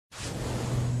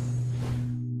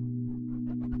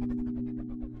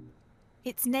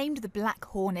It's named the Black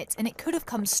Hornet, and it could have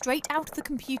come straight out of the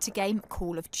computer game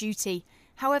Call of Duty.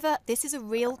 However, this is a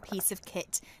real piece of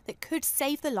kit that could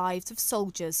save the lives of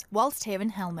soldiers whilst here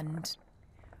in Helmond.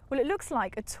 Well, it looks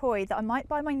like a toy that I might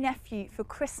buy my nephew for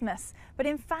Christmas, but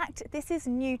in fact this is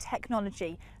new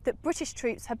technology that British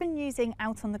troops have been using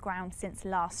out on the ground since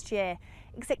last year.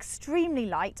 It's extremely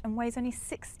light and weighs only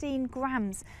 16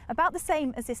 grams, about the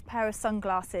same as this pair of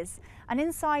sunglasses. And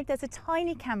inside there's a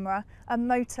tiny camera, a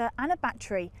motor and a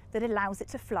battery that allows it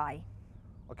to fly.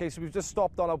 Okay, so we've just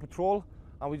stopped on our patrol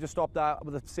and we just stopped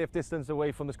with a safe distance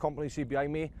away from this company you see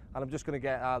behind me, and I'm just going to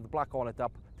get the Black Hornet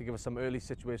up to give us some early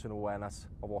situational awareness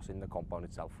of what's in the compound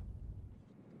itself.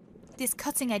 This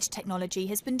cutting-edge technology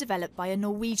has been developed by a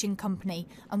Norwegian company,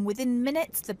 and within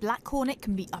minutes the Black Hornet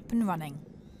can be up and running.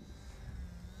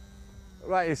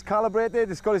 Right, it's calibrated,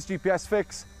 it's got its GPS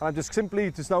fix, and I'm just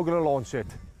now going to launch it.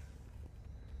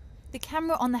 The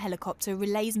camera on the helicopter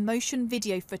relays motion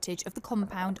video footage of the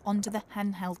compound onto the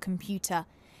handheld computer.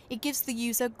 It gives the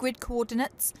user grid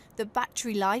coordinates, the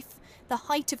battery life, the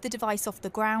height of the device off the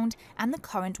ground and the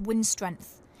current wind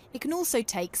strength. It can also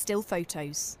take still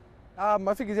photos. I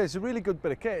think it's a really good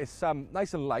bit of kit. It's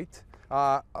nice and light.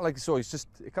 Like I saw,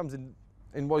 it comes in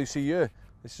what you see here.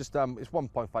 It's just it's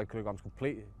 1.5 kilograms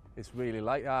complete. It's really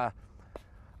light.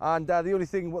 And the only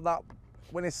thing with that,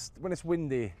 when it's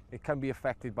windy, it can be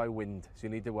affected by wind. So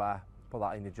you need to put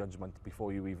that in your judgment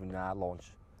before you even launch.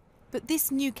 But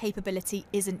this new capability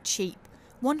isn't cheap.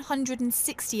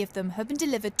 160 of them have been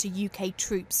delivered to UK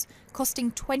troops,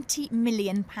 costing £20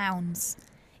 million.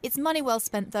 It's money well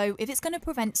spent though, if it's going to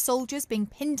prevent soldiers being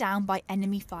pinned down by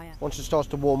enemy fire. Once it starts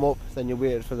to warm up, then you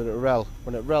wait for it to rel.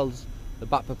 When it rels, the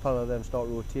back propeller then start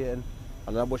rotating,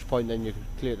 and at which point then you can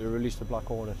clear to release the Black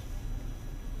Hornet.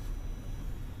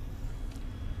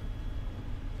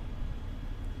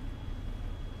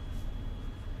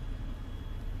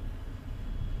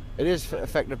 It is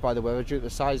affected by the weather due to the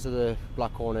size of the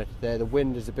Black Hornet. The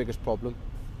wind is the biggest problem.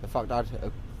 The fact that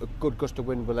a good gust of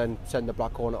wind will then send the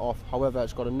Black Hornet off. However,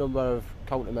 it's got a number of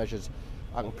countermeasures.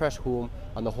 I can press home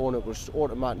and the Hornet will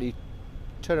automatically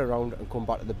turn around and come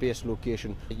back to the base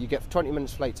location. You get 20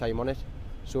 minutes flight time on it.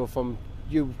 So from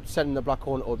you sending the Black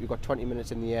Hornet up, you've got 20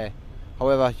 minutes in the air.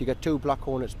 However, you get 2 Black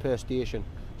Hornets per station.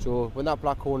 So when that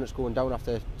Black Hornet's going down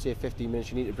after, say, 15 minutes,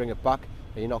 you need to bring it back,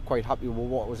 and you're not quite happy with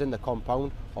what was in the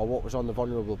compound or what was on the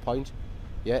vulnerable point,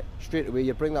 straight away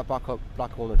you bring that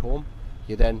Black Hornet home,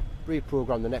 you then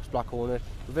reprogram the next Black Hornet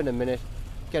within a minute,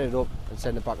 get it up and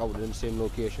send it back out in the same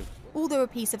location. Although a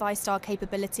piece of iStar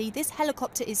capability, this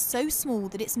helicopter is so small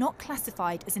that it's not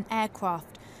classified as an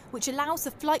aircraft, which allows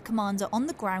the flight commander on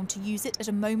the ground to use it at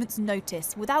a moment's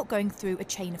notice without going through a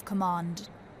chain of command.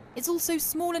 It's also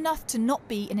small enough to not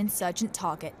be an insurgent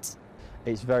target.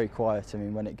 It's very quiet. I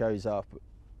mean, when it goes up,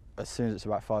 as soon as it's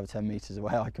about 5 or 10 metres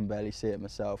away, I can barely see it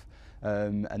myself.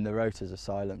 And the rotors are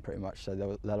silent pretty much, so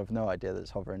they'll have no idea that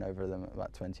it's hovering over them at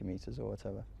about 20 metres or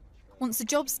whatever. Once the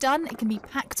job's done, it can be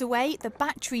packed away, the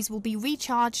batteries will be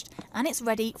recharged, and it's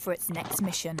ready for its next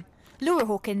mission. Laura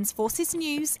Hawkins, Forces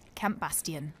News, Camp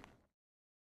Bastion.